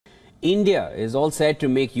India is all set to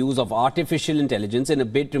make use of artificial intelligence in a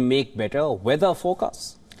bid to make better weather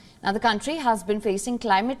forecasts. Now, the country has been facing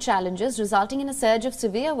climate challenges resulting in a surge of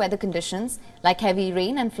severe weather conditions like heavy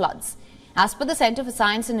rain and floods. As per the Centre for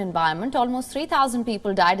Science and Environment, almost 3,000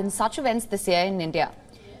 people died in such events this year in India.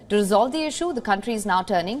 To resolve the issue, the country is now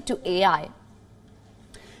turning to AI.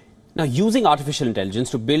 Now, using artificial intelligence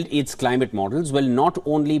to build its climate models will not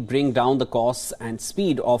only bring down the costs and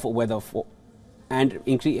speed of weather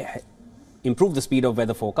improve the speed of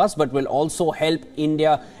weather forecasts, but will also help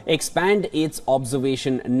India expand its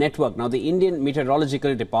observation network. Now, the Indian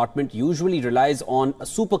Meteorological Department usually relies on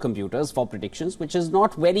supercomputers for predictions, which is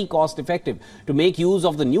not very cost effective. To make use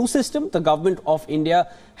of the new system, the government of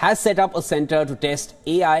India has set up a center to test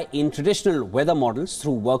AI in traditional weather models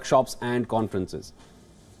through workshops and conferences.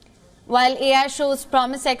 While AI shows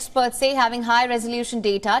promise, experts say having high resolution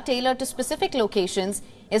data tailored to specific locations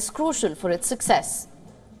is crucial for its success.